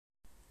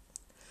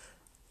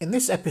In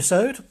this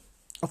episode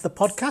of the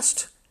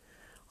podcast,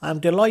 I am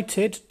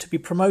delighted to be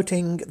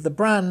promoting the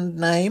brand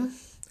name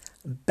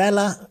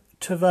Bella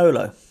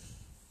Tavolo.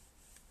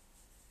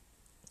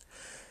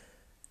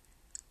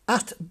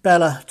 At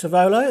Bella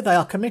Tavolo, they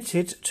are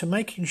committed to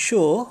making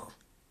sure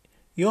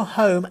your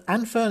home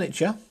and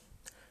furniture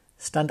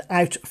stand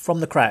out from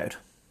the crowd.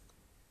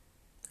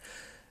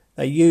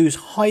 They use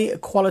high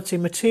quality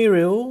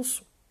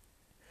materials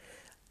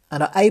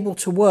and are able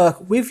to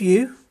work with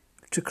you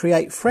to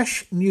create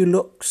fresh new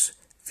looks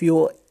for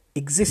your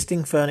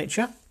existing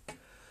furniture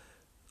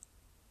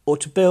or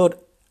to build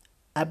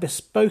a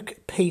bespoke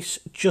piece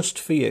just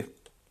for you.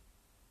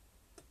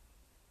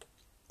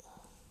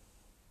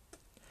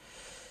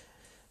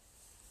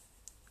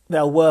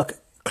 They'll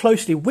work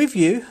closely with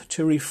you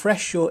to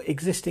refresh your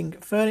existing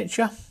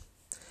furniture,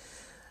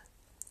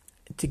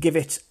 to give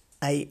it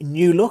a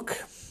new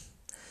look.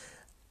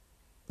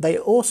 They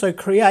also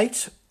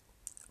create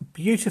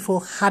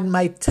beautiful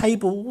handmade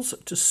tables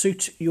to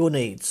suit your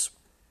needs.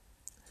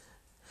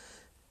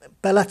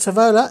 Bella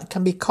Tavolo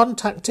can be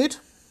contacted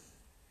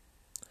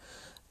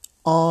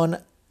on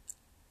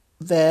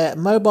their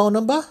mobile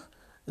number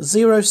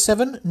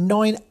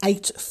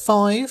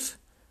 07985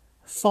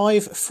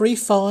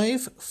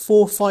 535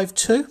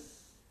 452,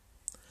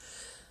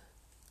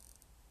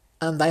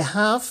 and they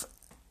have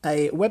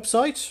a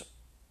website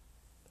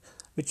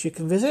which you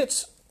can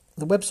visit.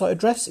 The website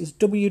address is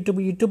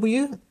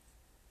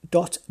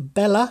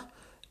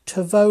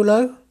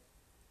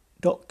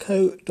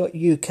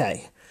www.bellatavolo.co.uk,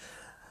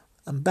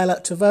 and Bella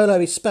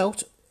Tavolo is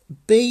spelt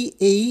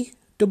BELLATAVOLO.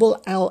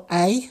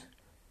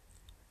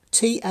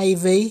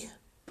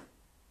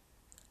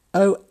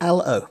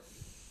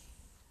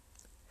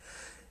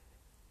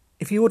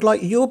 If you would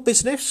like your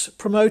business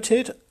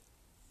promoted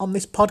on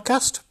this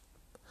podcast,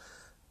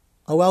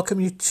 I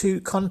welcome you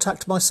to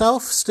contact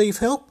myself, Steve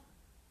Hill,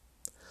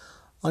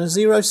 on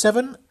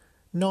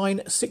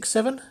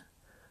 07967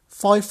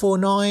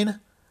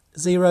 549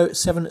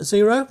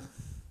 070,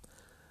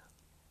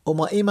 or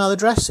my email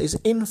address is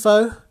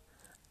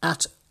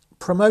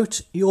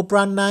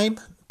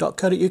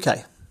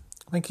info@promoteyourbrandname.co.uk.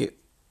 Thank you.